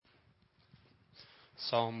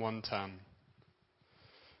Psalm 110,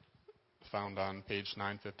 found on page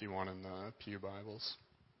 951 in the Pew Bibles.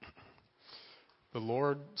 The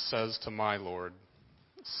Lord says to my Lord,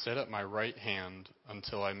 sit at my right hand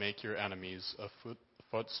until I make your enemies a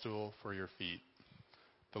footstool for your feet.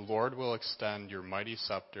 The Lord will extend your mighty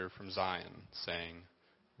scepter from Zion, saying,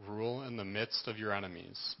 rule in the midst of your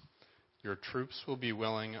enemies. Your troops will be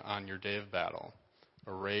willing on your day of battle.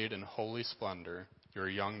 Arrayed in holy splendor, your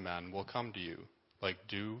young men will come to you, like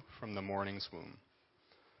dew from the morning's womb.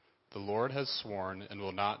 The Lord has sworn and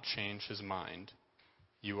will not change his mind.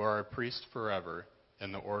 You are a priest forever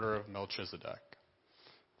in the order of Melchizedek.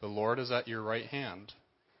 The Lord is at your right hand.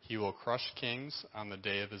 He will crush kings on the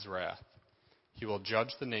day of his wrath. He will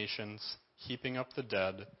judge the nations, heaping up the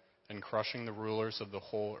dead and crushing the rulers of the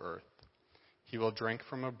whole earth. He will drink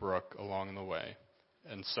from a brook along the way,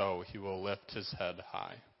 and so he will lift his head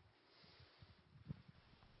high.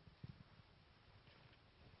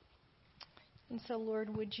 And so,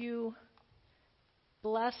 Lord, would you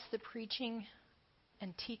bless the preaching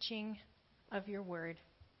and teaching of your word?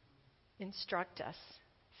 Instruct us,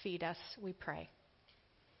 feed us, we pray.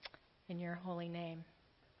 In your holy name,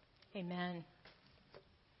 amen.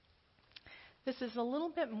 This is a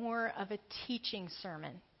little bit more of a teaching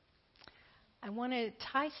sermon. I want to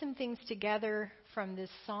tie some things together from this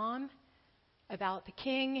psalm about the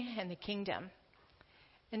king and the kingdom.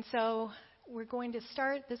 And so we're going to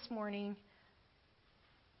start this morning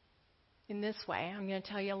in this way. I'm going to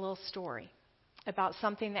tell you a little story about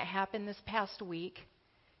something that happened this past week.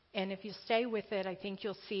 And if you stay with it, I think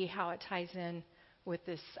you'll see how it ties in with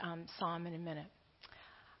this psalm in a minute.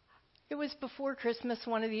 It was before Christmas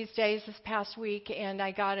one of these days this past week, and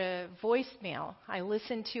I got a voicemail. I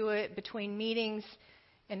listened to it between meetings,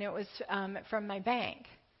 and it was from my bank.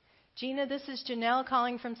 Gina, this is Janelle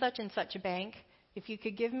calling from such and such a bank. If you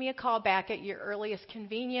could give me a call back at your earliest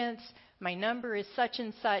convenience, my number is such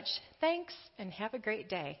and such. Thanks, and have a great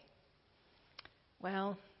day.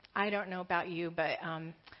 Well, I don't know about you, but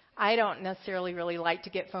I don't necessarily really like to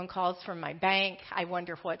get phone calls from my bank. I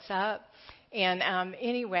wonder what's up. And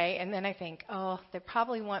anyway, and then I think, oh, they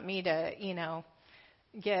probably want me to,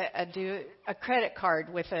 do a credit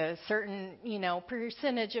card with a certain,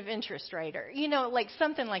 percentage of interest rate or, like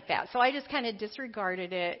something like that. So I just kind of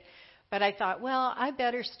disregarded it. But I thought, well, I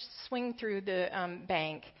better swing through the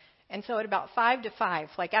bank. And so at about 5 to 5,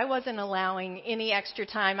 like I wasn't allowing any extra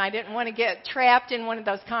time. I didn't want to get trapped in one of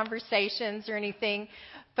those conversations or anything.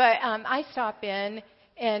 But I stop in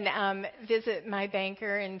and visit my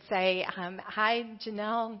banker and say, hi,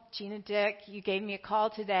 Janelle, Gina Dick, you gave me a call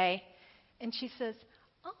today. And she says,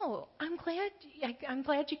 oh, I'm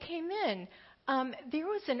glad you came in. There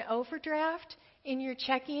was an overdraft in your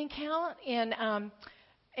checking account. And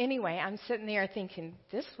anyway, I'm sitting there thinking,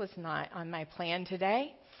 this was not on my plan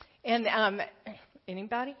today. And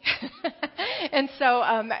anybody? And so,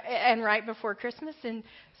 and right before Christmas. And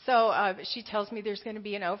so she tells me there's going to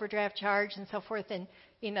be an overdraft charge and so forth. And,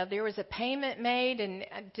 there was a payment made. And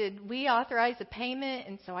did we authorize a payment?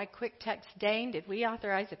 And so I quick text Dane, did we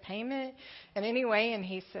authorize a payment? And anyway, and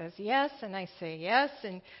he says yes. And I say yes.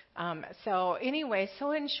 And so anyway,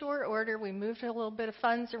 so in short order, we moved a little bit of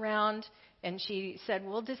funds around. And she said,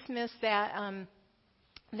 we'll dismiss that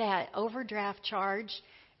overdraft charge.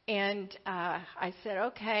 And I said,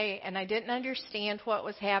 okay. And I didn't understand what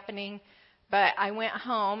was happening. But I went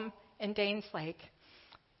home, and Dane's like,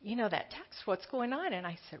 that text, what's going on? And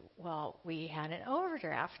I said, well, we had an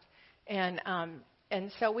overdraft. And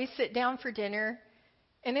so we sit down for dinner.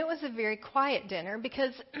 And it was a very quiet dinner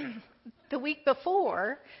because the week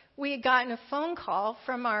before, we had gotten a phone call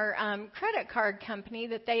from our credit card company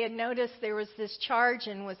that they had noticed there was this charge.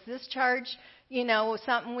 And was this charge,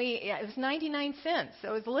 something it was 99 cents. So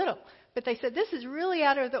it was little. But they said, this is really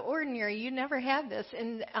out of the ordinary. You never had this.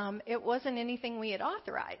 And it wasn't anything we had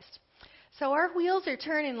authorized. So our wheels are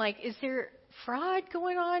turning like, is there fraud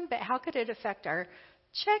going on? But how could it affect our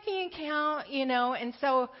checking account? And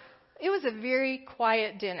so it was a very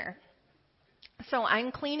quiet dinner. So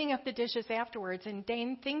I'm cleaning up the dishes afterwards. And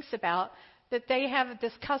Dane thinks about that they have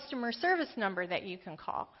this customer service number that you can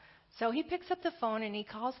call. So he picks up the phone and he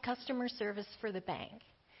calls customer service for the bank.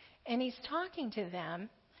 And he's talking to them.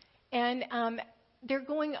 And they're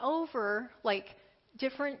going over, like,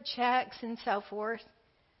 different checks and so forth.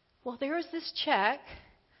 Well, there was this check,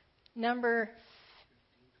 number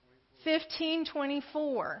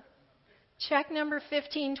 1524. Check number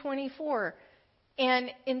 1524.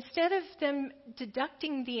 And instead of them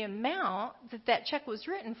deducting the amount that check was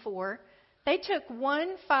written for, they took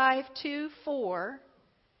 1524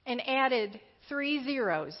 and added 3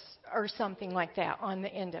 zeros or something like that on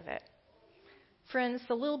the end of it. Friends,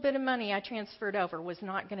 the little bit of money I transferred over was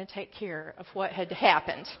not going to take care of what had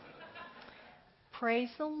happened. Praise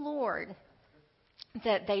the Lord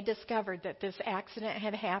that they discovered that this accident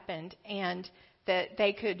had happened and that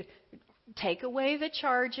they could take away the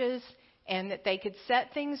charges and that they could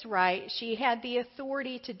set things right. She had the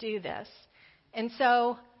authority to do this. And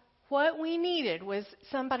so what we needed was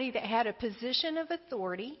somebody that had a position of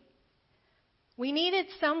authority. We needed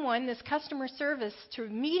someone, this customer service, to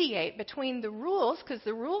mediate between the rules, because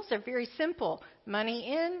the rules are very simple.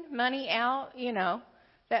 Money in, money out,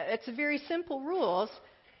 it's very simple rules.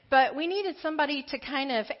 But we needed somebody to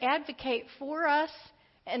kind of advocate for us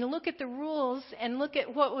and look at the rules and look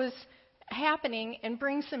at what was happening and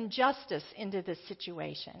bring some justice into this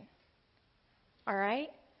situation. All right?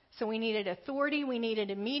 So we needed authority, we needed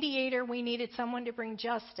a mediator, we needed someone to bring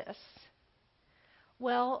justice.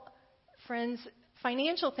 Well, friends,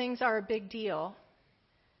 financial things are a big deal,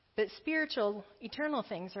 but spiritual, eternal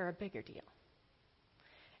things are a bigger deal.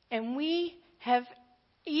 And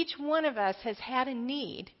each one of us has had a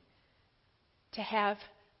need to have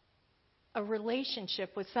a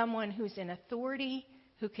relationship with someone who's in authority,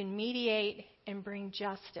 who can mediate and bring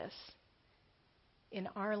justice in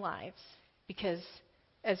our lives. Because,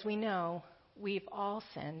 as we know, we've all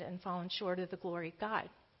sinned and fallen short of the glory of God.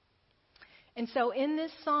 And so in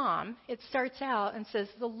this psalm, it starts out and says,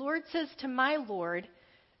 "The Lord says to my Lord,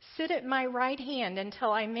 sit at my right hand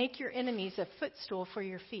until I make your enemies a footstool for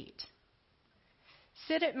your feet."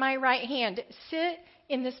 Sit at my right hand. Sit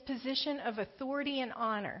in this position of authority and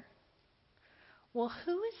honor. Well,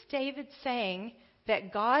 who is David saying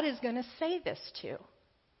that God is going to say this to?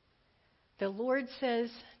 The Lord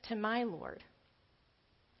says to my Lord.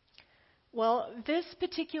 Well, this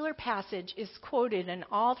particular passage is quoted in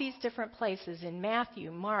all these different places, in Matthew,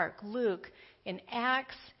 Mark, Luke, in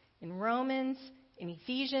Acts, in Romans, in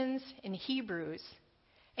Ephesians, in Hebrews.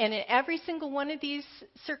 And in every single one of these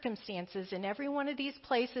circumstances, in every one of these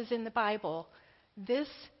places in the Bible, this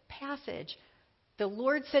passage, the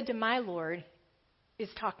Lord said to my Lord,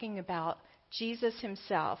 is talking about Jesus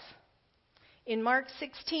himself. In Mark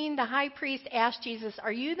 16, the high priest asked Jesus,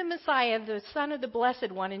 "Are you the Messiah, the Son of the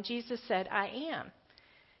Blessed One?" And Jesus said, "I am.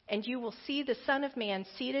 And you will see the Son of Man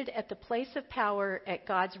seated at the place of power at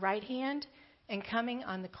God's right hand and coming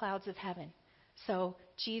on the clouds of heaven." So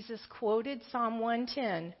Jesus quoted Psalm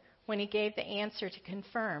 110 when he gave the answer to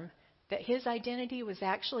confirm that his identity was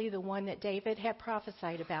actually the one that David had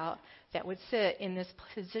prophesied about, that would sit in this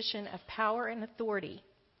position of power and authority.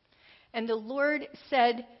 And the Lord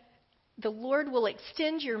said, "The Lord will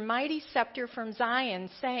extend your mighty scepter from Zion,"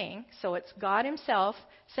 saying, so it's God himself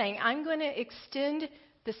saying, "I'm going to extend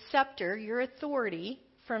the scepter, your authority,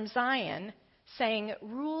 from Zion," saying,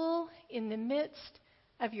 "Rule in the midst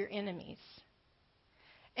of your enemies."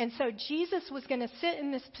 And so Jesus was going to sit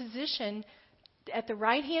in this position at the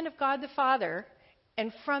right hand of God the Father,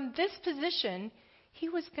 and from this position, he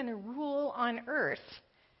was going to rule on earth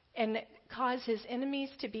and cause his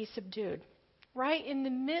enemies to be subdued. Right in the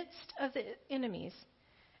midst of the enemies.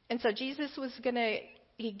 And so Jesus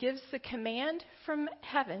he gives the command from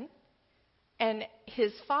heaven, and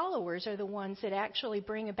his followers are the ones that actually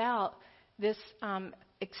bring about this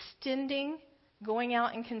extending, going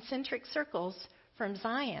out in concentric circles from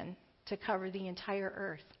Zion to cover the entire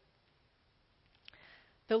earth.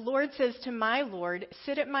 The Lord says to my Lord,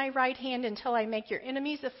 "Sit at my right hand until I make your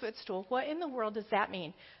enemies a footstool." What in the world does that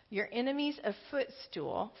mean? Your enemies a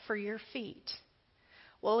footstool for your feet.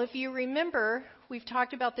 Well, if you remember, we've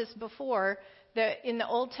talked about this before, that in the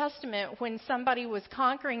Old Testament, when somebody was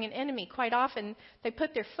conquering an enemy, quite often they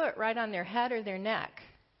put their foot right on their head or their neck.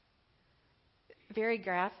 Very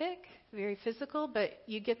graphic, very physical, but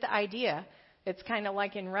you get the idea. It's kind of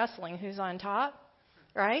like in wrestling, who's on top,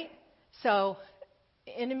 right? So,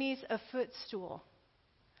 enemies a footstool.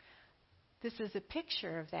 This is a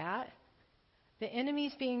picture of that. The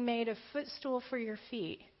enemies being made a footstool for your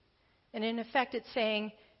feet. And in effect, it's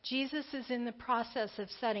saying Jesus is in the process of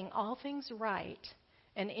setting all things right,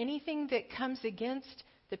 and anything that comes against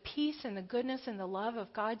the peace and the goodness and the love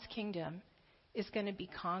of God's kingdom is going to be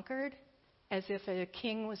conquered, as if a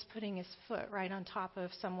king was putting his foot right on top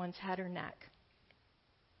of someone's head or neck.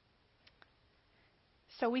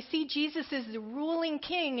 So we see Jesus as the ruling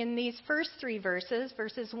king in these first three verses,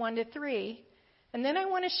 verses 1 to 3. And then I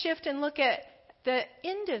want to shift and look at the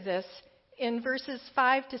end of this in verses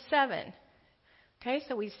 5 to 7. Okay,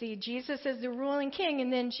 so we see Jesus as the ruling king,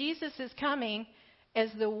 and then Jesus is coming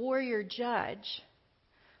as the warrior judge.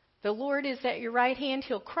 The Lord is at your right hand.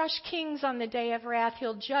 He'll crush kings on the day of wrath.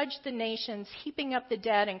 He'll judge the nations, heaping up the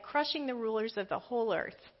dead and crushing the rulers of the whole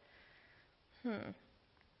earth.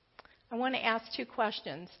 I want to ask two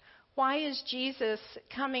questions. Why is Jesus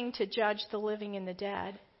coming to judge the living and the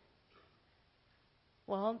dead?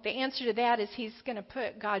 Well, the answer to that is he's going to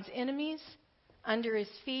put God's enemies under his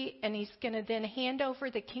feet, and he's going to then hand over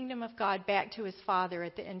the kingdom of God back to his Father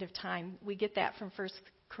at the end of time. We get that from 1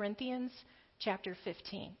 Corinthians chapter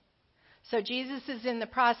 15. So Jesus is in the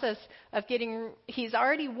process of he's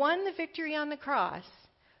already won the victory on the cross,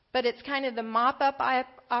 but it's kind of the mop-up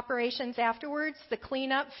operations afterwards, the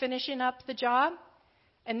cleanup, finishing up the job,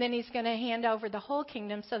 and then he's going to hand over the whole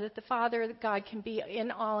kingdom so that the Father, God, can be in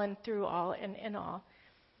all and through all and in all.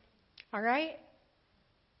 All right?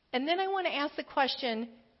 And then I want to ask the question,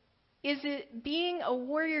 is it being a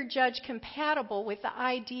warrior judge compatible with the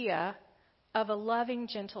idea of a loving,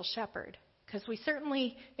 gentle shepherd? Because we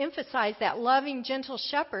certainly emphasize that loving, gentle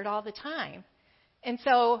shepherd all the time. And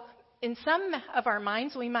so in some of our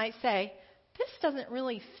minds, we might say, this doesn't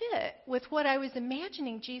really fit with what I was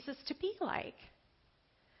imagining Jesus to be like.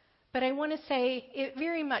 But I want to say it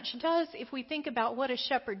very much does if we think about what a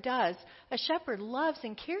shepherd does. A shepherd loves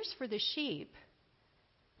and cares for the sheep.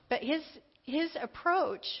 But his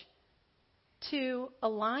approach to a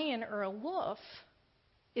lion or a wolf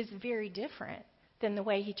is very different than the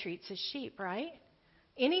way he treats his sheep, right?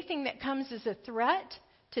 Anything that comes as a threat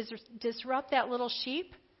to disrupt that little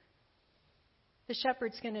sheep, the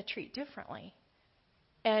shepherd's going to treat differently.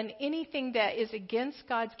 And anything that is against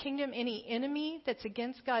God's kingdom, any enemy that's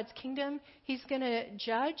against God's kingdom, he's going to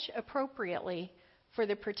judge appropriately for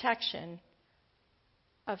the protection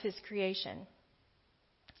of his creation.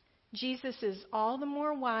 Jesus is all the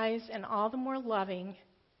more wise and all the more loving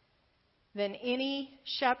than any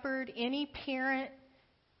shepherd, any parent,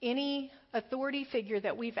 any authority figure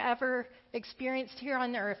that we've ever experienced here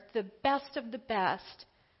on earth, the best of the best.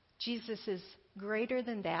 Jesus is greater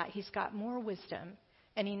than that. He's got more wisdom,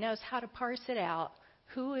 and he knows how to parse it out.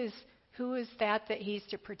 Who is that he's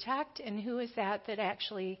to protect, and who is that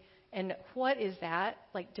actually, and what is that,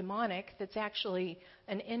 like demonic, that's actually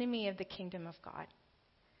an enemy of the kingdom of God.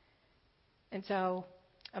 And so,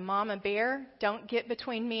 a mama bear, don't get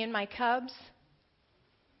between me and my cubs.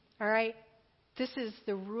 All right? This is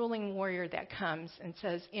the ruling warrior that comes and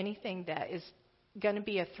says anything that is going to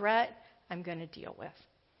be a threat, I'm going to deal with.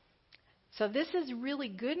 So this is really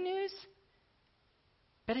good news,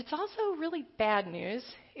 but it's also really bad news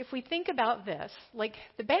if we think about this. Like,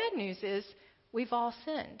 the bad news is we've all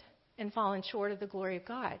sinned and fallen short of the glory of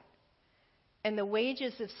God. And the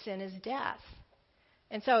wages of sin is death.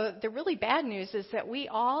 And so the really bad news is that we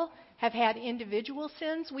all have had individual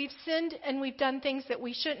sins. We've sinned and we've done things that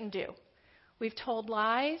we shouldn't do. We've told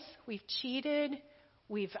lies. We've cheated.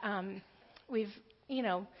 We've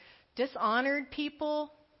dishonored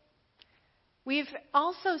people. We've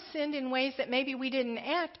also sinned in ways that maybe we didn't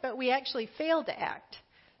act, but we actually failed to act.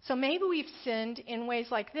 So maybe we've sinned in ways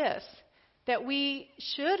like this, that we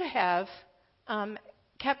should have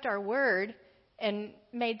kept our word and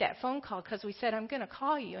made that phone call because we said, I'm going to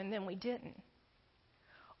call you, and then we didn't.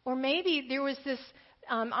 Or maybe there was this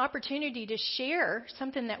opportunity to share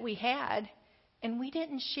something that we had, and we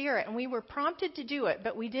didn't share it, and we were prompted to do it,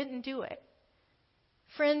 but we didn't do it.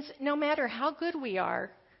 Friends, no matter how good we are,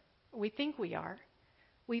 we think we are,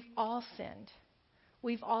 we've all sinned.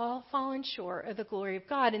 We've all fallen short of the glory of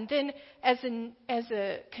God. And then as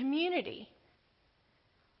a community,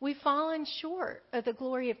 we've fallen short of the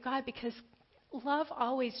glory of God because love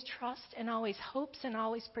always trusts and always hopes and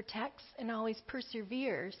always protects and always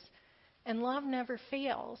perseveres. And love never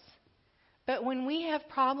fails. But when we have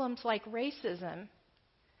problems like racism,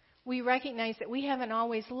 we recognize that we haven't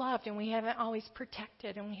always loved and we haven't always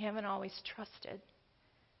protected and we haven't always trusted.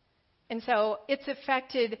 And so it's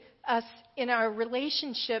affected us in our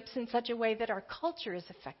relationships in such a way that our culture is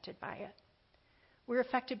affected by it. We're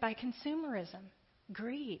affected by consumerism,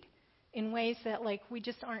 greed, in ways that we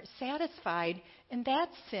just aren't satisfied, and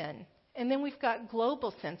that's sin. And then we've got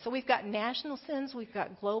global sin. So we've got national sins, we've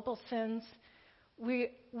got global sins.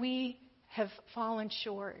 We have fallen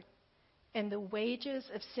short. And the wages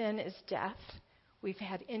of sin is death. We've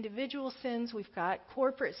had individual sins, we've got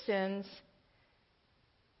corporate sins.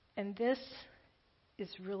 And this is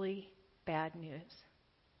really bad news.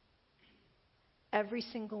 Every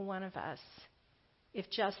single one of us, if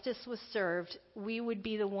justice was served, we would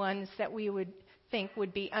be the ones that we would think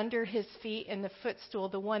would be under his feet in the footstool,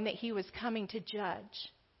 the one that he was coming to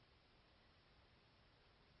judge.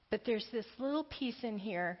 But there's this little piece in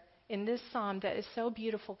here, in this psalm, that is so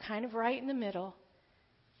beautiful, kind of right in the middle.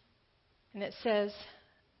 And it says,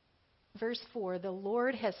 verse 4, the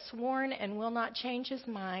Lord has sworn and will not change his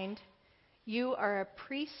mind. You are a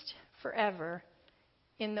priest forever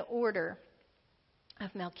in the order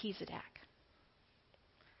of Melchizedek.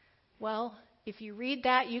 Well, if you read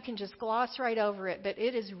that, you can just gloss right over it, but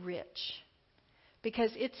it is rich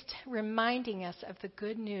because it's reminding us of the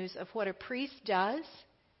good news of what a priest does.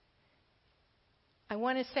 I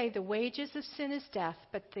want to say the wages of sin is death,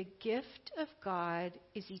 but the gift of God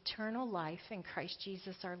is eternal life in Christ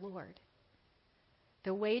Jesus our Lord.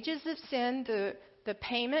 The wages of sin, the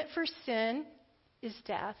payment for sin is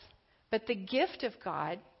death, but the gift of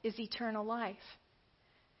God is eternal life.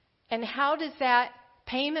 And how does that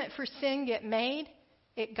payment for sin get made?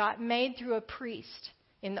 It got made through a priest.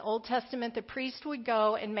 In the Old Testament, the priest would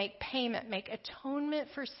go and make payment, make atonement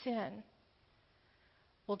for sin.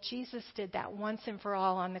 Well, Jesus did that once and for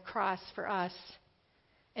all on the cross for us.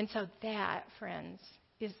 And so that, friends,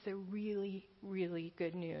 is the really, really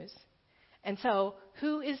good news. And so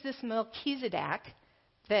who is this Melchizedek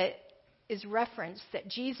that is referenced that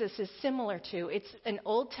Jesus is similar to? It's an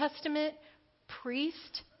Old Testament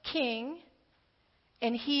priest, king,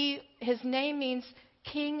 and his name means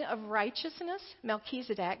King of Righteousness,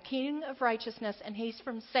 Melchizedek, King of Righteousness, and he's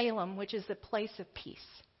from Salem, which is the place of peace.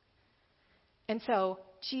 And so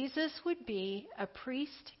Jesus would be a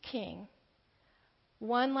priest king,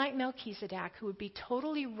 one like Melchizedek who would be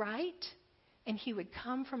totally right, and he would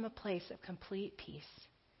come from a place of complete peace.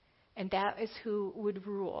 And that is who would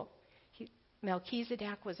rule.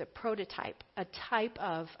 Melchizedek was a prototype, a type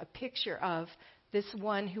of, a picture of this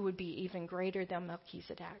one who would be even greater than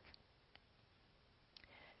Melchizedek.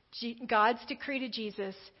 God's decree to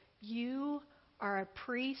Jesus, you are a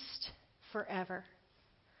priest forever.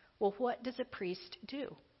 Well, what does a priest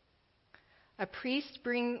do? A priest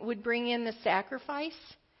would bring in the sacrifice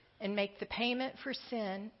and make the payment for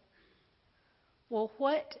sin. Well,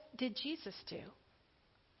 what did Jesus do?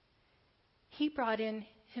 He brought in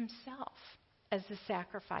himself as the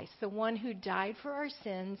sacrifice, the one who died for our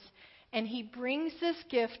sins, and he brings this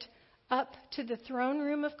gift up to the throne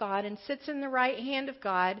room of God and sits in the right hand of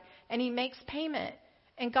God, and he makes payment.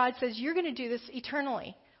 And God says, you're going to do this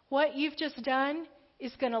eternally. What you've just done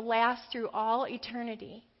is going to last through all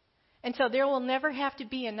eternity. And so there will never have to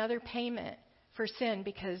be another payment for sin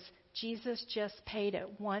because Jesus just paid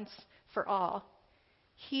it once for all.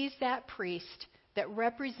 He's that priest that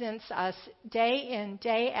represents us day in,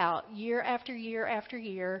 day out, year after year after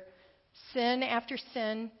year, sin after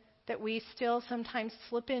sin that we still sometimes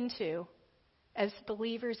slip into. As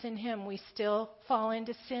believers in him, we still fall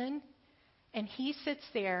into sin. And he sits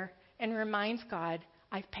there and reminds God,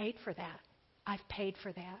 I've paid for that. I've paid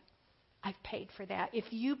for that. I've paid for that. If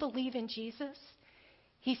you believe in Jesus,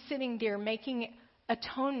 he's sitting there making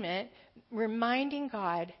atonement, reminding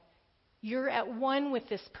God, you're at one with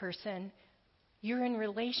this person. You're in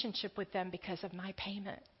relationship with them because of my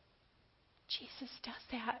payment. Jesus does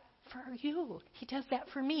that for you. He does that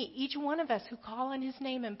for me. Each one of us who call on his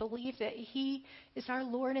name and believe that he is our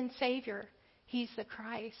Lord and Savior. He's the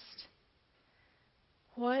Christ.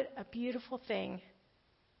 What a beautiful thing.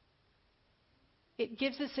 It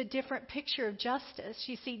gives us a different picture of justice.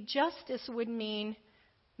 You see, justice would mean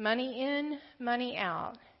money in, money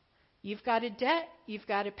out. You've got a debt, you've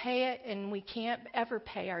got to pay it, and we can't ever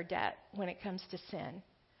pay our debt when it comes to sin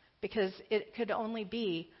because it could only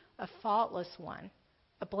be a faultless one,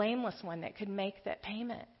 a blameless one that could make that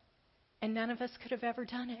payment. And none of us could have ever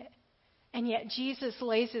done it. And yet Jesus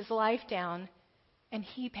lays his life down and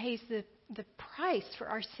he pays the price for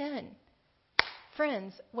our sin.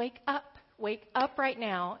 Friends, wake up. Wake up right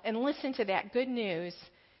now and listen to that good news.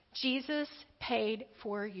 Jesus paid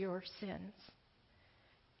for your sins.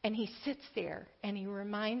 And he sits there and he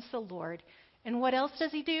reminds the Lord. And what else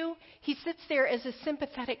does he do? He sits there as a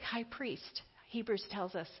sympathetic high priest, Hebrews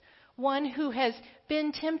tells us. One who has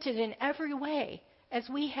been tempted in every way as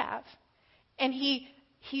we have. And he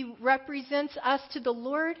represents us to the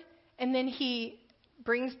Lord, and then he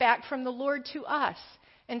brings back from the Lord to us.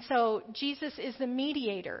 And so Jesus is the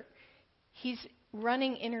mediator. He's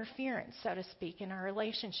running interference, so to speak, in our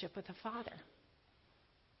relationship with the Father.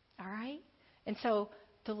 All right? And so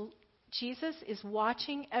Jesus is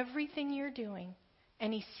watching everything you're doing,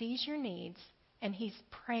 and he sees your needs, and he's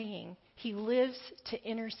praying. He lives to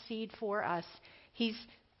intercede for us. He's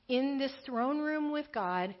in this throne room with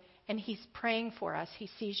God, and he's praying for us. He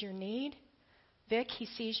sees your need. Vic, he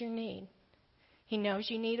sees your need. He knows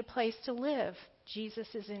you need a place to live. Jesus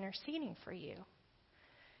is interceding for you.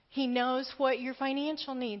 He knows what your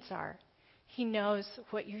financial needs are. He knows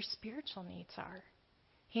what your spiritual needs are.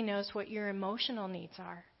 He knows what your emotional needs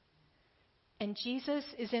are. And Jesus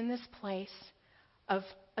is in this place of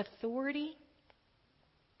authority,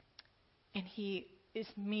 and he is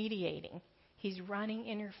mediating. He's running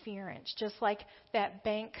interference, just like that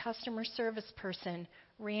bank customer service person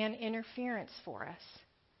ran interference for us.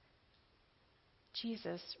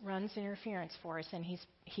 Jesus runs interference for us, and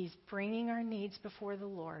he's bringing our needs before the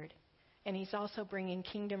Lord, and he's also bringing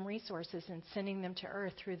kingdom resources and sending them to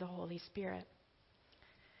earth through the Holy Spirit.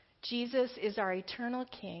 Jesus is our eternal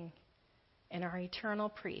King and our eternal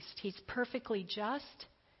priest. He's perfectly just,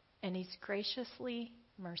 and he's graciously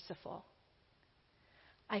merciful.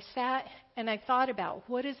 I sat and I thought about,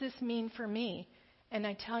 what does this mean for me? And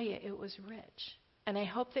I tell you, it was rich. And I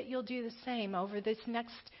hope that you'll do the same over this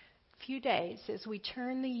next few days as we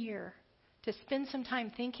turn the year, to spend some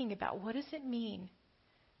time thinking about, what does it mean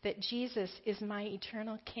that Jesus is my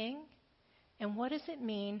eternal King? And what does it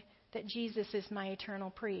mean that Jesus is my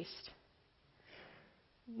eternal priest?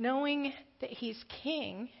 Knowing that he's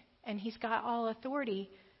King and he's got all authority,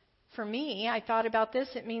 for me, I thought about this,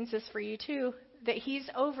 it means this for you too, that he's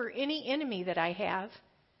over any enemy that I have.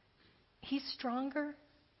 He's stronger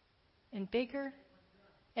and bigger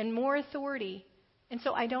and more authority. And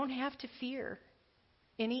so I don't have to fear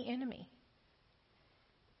any enemy.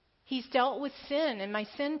 He's dealt with sin and my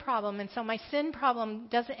sin problem, and so my sin problem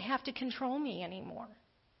doesn't have to control me anymore.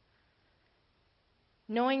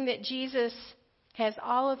 Knowing that Jesus has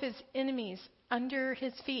all of his enemies under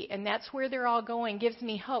his feet, and that's where they're all going, gives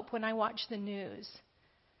me hope when I watch the news.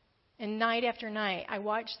 And night after night, I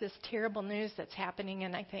watch this terrible news that's happening,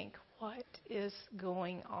 and I think, what is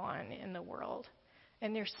going on in the world?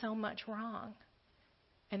 And there's so much wrong,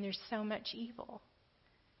 and there's so much evil.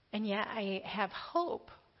 And yet I have hope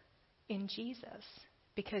in Jesus,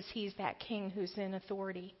 because he's that King who's in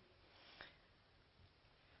authority.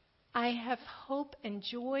 I have hope and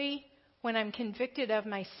joy when I'm convicted of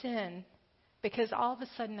my sin, because all of a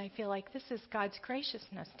sudden I feel like this is God's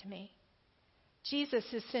graciousness to me. Jesus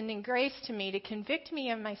is sending grace to me to convict me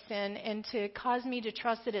of my sin and to cause me to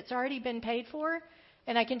trust that it's already been paid for,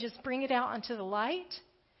 and I can just bring it out onto the light,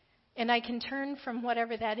 and I can turn from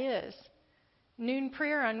whatever that is. Noon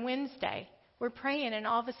prayer on Wednesday, we're praying, and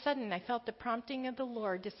all of a sudden I felt the prompting of the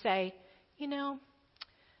Lord to say, you know,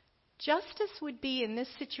 justice would be in this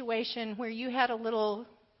situation where you had a little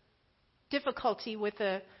difficulty with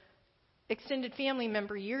a extended family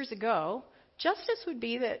member years ago. Justice would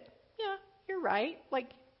be that, yeah, you're right. Like,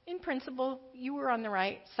 in principle, you were on the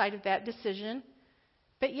right side of that decision,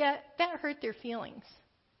 but yet that hurt their feelings.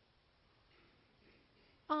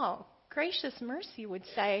 Oh, gracious mercy would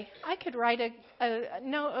say, I could write a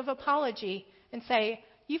note of apology and say,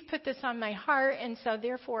 you've put this on my heart, and so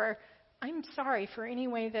therefore I'm sorry for any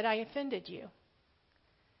way that I offended you.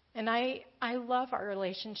 And I love our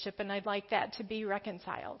relationship, and I'd like that to be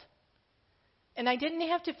reconciled. And I didn't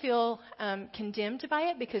have to feel condemned by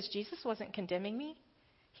it, because Jesus wasn't condemning me.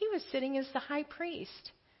 He was sitting as the high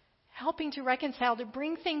priest, helping to reconcile, to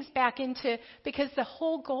bring things back into, because the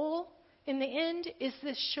whole goal in the end is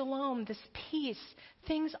this shalom, this peace,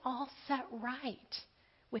 things all set right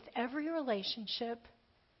with every relationship,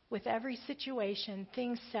 with every situation,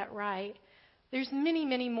 things set right. There's many,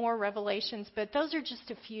 many more revelations, but those are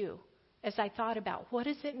just a few as I thought about what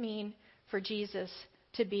does it mean for Jesus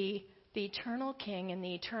to be the eternal King and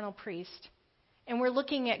the eternal priest. And we're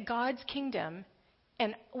looking at God's kingdom,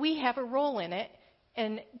 and we have a role in it.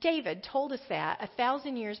 And David told us that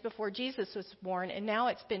 1,000 years before Jesus was born, and now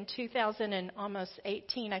it's been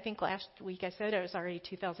 2018. I think last week I said it was already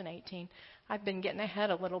 2018. I've been getting ahead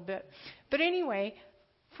a little bit. But anyway,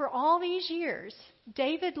 for all these years,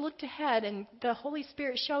 David looked ahead, and the Holy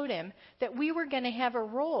Spirit showed him that we were going to have a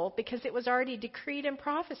role because it was already decreed and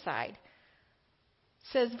prophesied.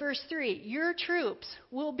 Says verse 3, your troops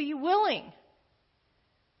will be willing.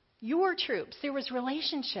 Your troops. There was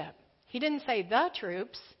relationship. He didn't say the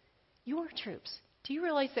troops, your troops. Do you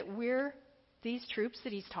realize that we're these troops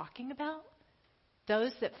that he's talking about?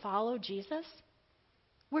 Those that follow Jesus?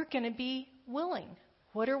 We're going to be willing.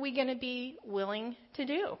 What are we going to be willing to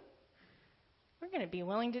do? We're going to be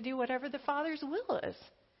willing to do whatever the Father's will is.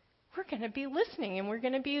 We're going to be listening, and we're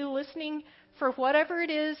going to be listening for whatever it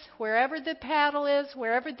is, wherever the battle is,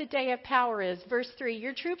 wherever the day of power is. Verse 3,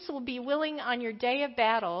 your troops will be willing on your day of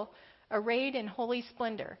battle, arrayed in holy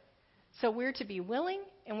splendor. So we're to be willing,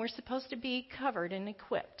 and we're supposed to be covered and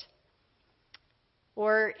equipped.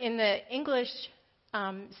 Or in the English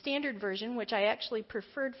Standard Version, which I actually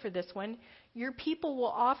preferred for this one, your people will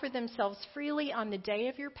offer themselves freely on the day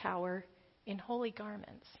of your power in holy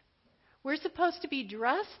garments. We're supposed to be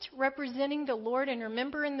dressed representing the Lord, and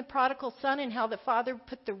remember in the prodigal son and how the father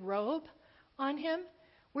put the robe on him?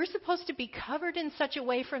 We're supposed to be covered in such a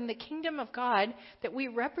way from the kingdom of God that we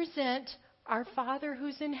represent our Father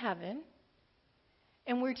who's in heaven,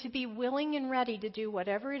 And we're to be willing and ready to do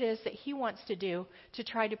whatever it is that he wants to do to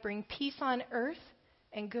try to bring peace on earth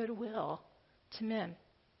and goodwill to men.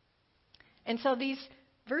 And so these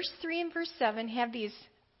verse 3 and verse 7 have these,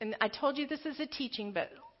 and I told you this is a teaching, but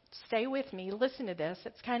stay with me. Listen to this.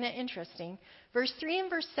 It's kind of interesting. Verse 3 and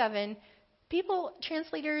verse 7, people,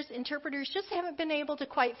 translators, interpreters just haven't been able to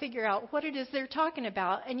quite figure out what it is they're talking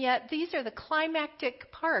about. And yet these are the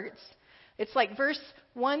climactic parts. It's like verse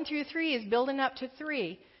 1 through 3 is building up to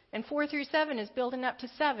 3. And 4 through 7 is building up to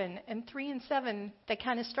 7. And 3 and 7, they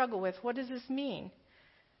kind of struggle with, what does this mean?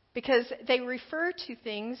 Because they refer to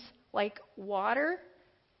things like water,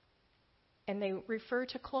 and they refer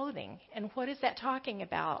to clothing. And what is that talking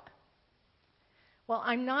about? Well,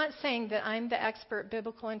 I'm not saying that I'm the expert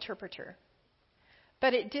biblical interpreter.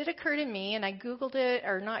 But it did occur to me, and I Googled it,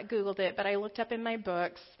 or not Googled it, but I looked up in my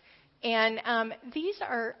books. And these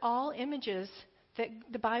are all images that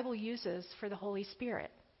the Bible uses for the Holy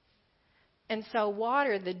Spirit. And so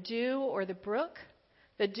water, the dew or the brook,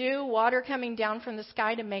 the dew, water coming down from the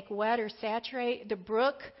sky to make wet or saturate, the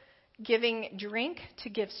brook giving drink to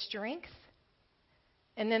give strength.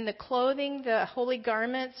 And then the clothing, the holy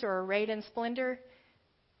garments or arrayed in splendor,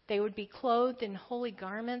 they would be clothed in holy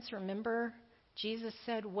garments. Remember, Jesus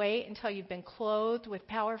said, wait until you've been clothed with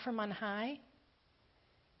power from on high.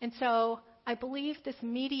 And so I believe this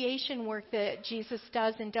mediation work that Jesus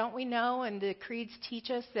does, and don't we know, and the creeds teach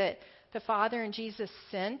us that the Father and Jesus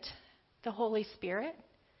sent the Holy Spirit.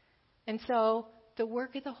 And so the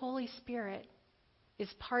work of the Holy Spirit is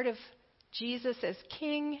part of Jesus as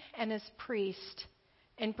king and as priest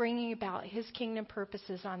and bringing about his kingdom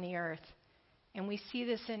purposes on the earth. And we see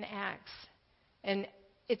this in Acts. And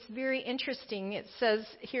it's very interesting. It says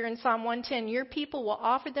here in Psalm 110, your people will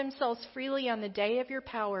offer themselves freely on the day of your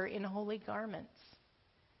power in holy garments.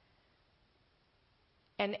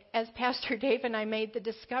 And as Pastor Dave and I made the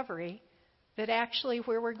discovery that actually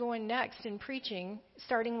where we're going next in preaching,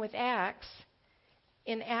 starting with Acts,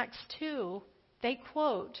 in Acts 2, they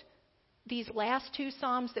quote these last two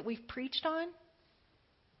Psalms that we've preached on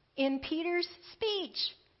in Peter's speech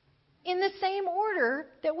in the same order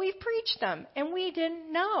that we've preached them. And we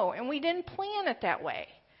didn't know, and we didn't plan it that way.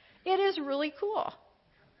 It is really cool.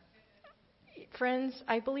 Friends,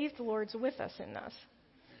 I believe the Lord's with us in this.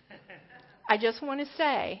 I just want to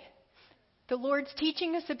say, the Lord's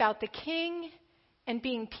teaching us about the King and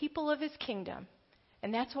being people of his kingdom.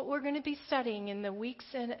 And that's what we're going to be studying in the weeks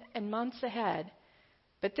and months ahead.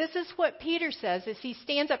 But this is what Peter says as he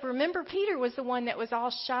stands up. Remember, Peter was the one that was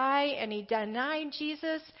all shy, and he denied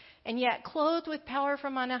Jesus, and yet clothed with power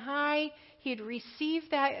from on high, he had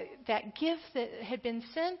received that gift that had been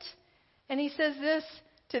sent. And he says this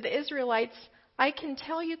to the Israelites, I can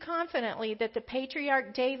tell you confidently that the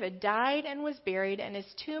patriarch David died and was buried, and his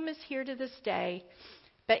tomb is here to this day.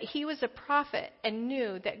 But he was a prophet and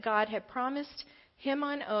knew that God had promised him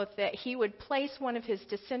on oath that he would place one of his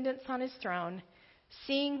descendants on his throne.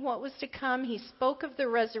 Seeing what was to come, he spoke of the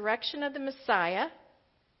resurrection of the Messiah,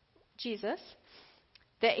 Jesus,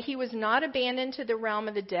 that he was not abandoned to the realm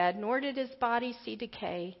of the dead, nor did his body see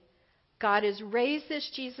decay. God has raised this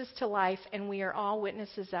Jesus to life, and we are all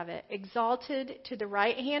witnesses of it. Exalted to the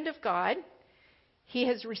right hand of God, he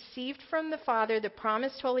has received from the Father the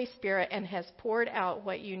promised Holy Spirit and has poured out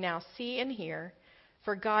what you now see and hear.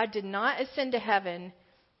 For God did not ascend to heaven,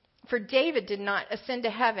 for David did not ascend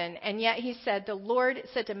to heaven, and yet he said, the Lord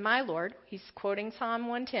said to my Lord, he's quoting Psalm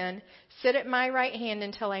 110, sit at my right hand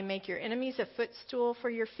until I make your enemies a footstool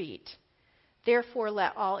for your feet. Therefore,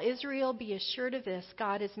 let all Israel be assured of this.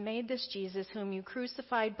 God has made this Jesus, whom you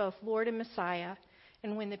crucified, both Lord and Messiah.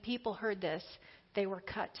 And when the people heard this, they were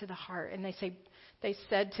cut to the heart. And they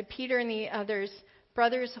said to Peter and the others,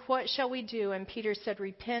 brothers, what shall we do? And Peter said,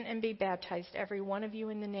 repent and be baptized, every one of you,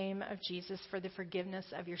 in the name of Jesus for the forgiveness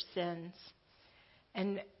of your sins.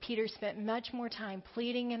 And Peter spent much more time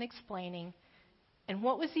pleading and explaining. And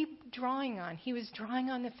what was he drawing on? He was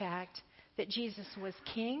drawing on the fact that Jesus was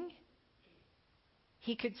king.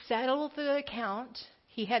 He could settle the account.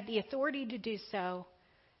 He had the authority to do so.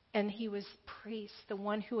 And he was priest, the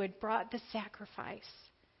one who had brought the sacrifice.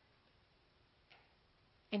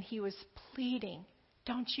 And he was pleading,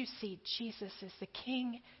 don't you see, Jesus is the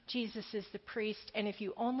king, Jesus is the priest, and if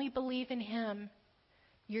you only believe in him,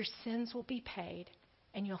 your sins will be paid,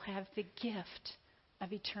 and you'll have the gift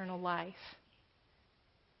of eternal life.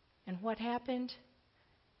 And what happened?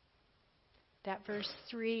 That verse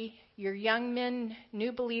 3, your young men,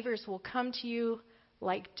 new believers, will come to you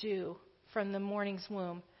like dew from the morning's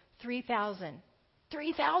womb. 3,000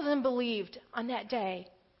 believed on that day.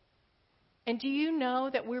 And do you know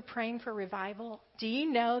that we're praying for revival? Do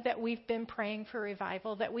you know that we've been praying for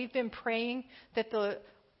revival? That we've been praying that the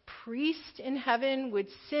priest in heaven would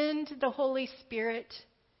send the Holy Spirit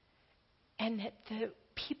and that the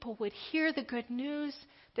people would hear the good news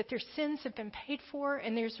that their sins have been paid for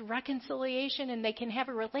and there's reconciliation and they can have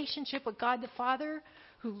a relationship with God the Father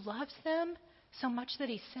who loves them so much that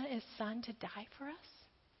he sent his Son to die for us?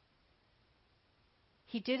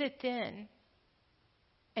 He did it then,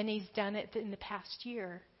 and he's done it in the past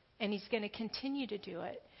year, and he's going to continue to do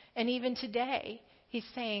it. And even today, he's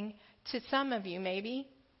saying to some of you maybe,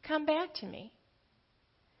 come back to me.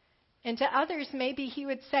 And to others, maybe he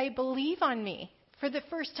would say, believe on me for the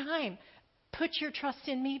first time. Put your trust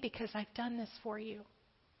in me because I've done this for you.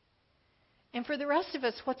 And for the rest of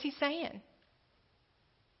us, what's he saying?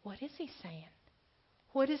 What is he saying?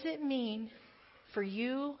 What does it mean for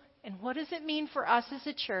you, and what does it mean for us as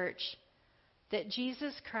a church that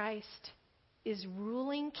Jesus Christ is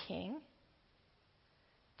ruling king,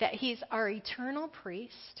 that he's our eternal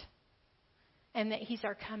priest, and that he's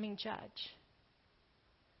our coming judge?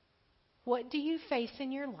 What do you face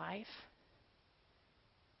in your life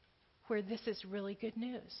where this is really good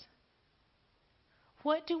news?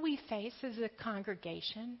 What do we face as a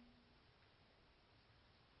congregation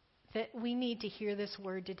that we need to hear this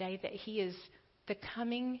word today, that he is the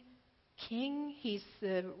coming king, he's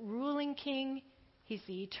the ruling king, he's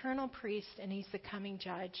the eternal priest, and he's the coming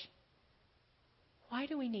judge? Why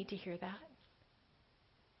do we need to hear that?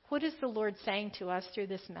 What is the Lord saying to us through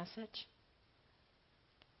this message?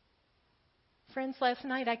 Friends, last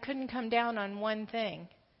night I couldn't come down on one thing.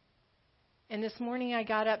 And this morning I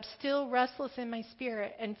got up still restless in my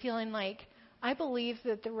spirit and feeling like I believe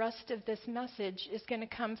that the rest of this message is going to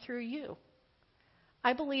come through you.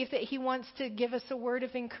 I believe that he wants to give us a word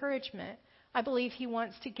of encouragement. I believe he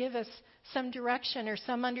wants to give us some direction or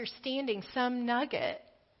some understanding, some nugget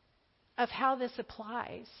of how this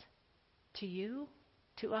applies to you,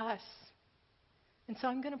 to us. And so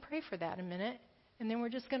I'm going to pray for that a minute, and then we're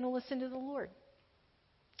just going to listen to the Lord.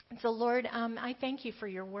 And so, Lord, I thank you for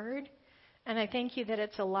your word, and I thank you that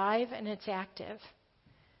it's alive and it's active.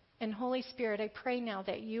 And Holy Spirit, I pray now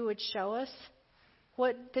that you would show us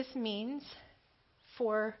what this means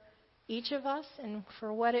for each of us and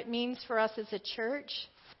for what it means for us as a church,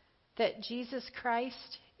 that Jesus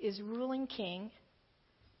Christ is ruling king,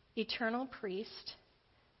 eternal priest,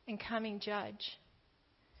 and coming judge.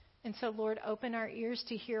 And so, Lord, open our ears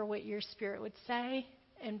to hear what your Spirit would say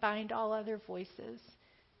and bind all other voices.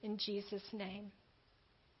 In Jesus' name.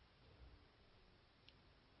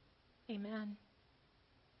 Amen.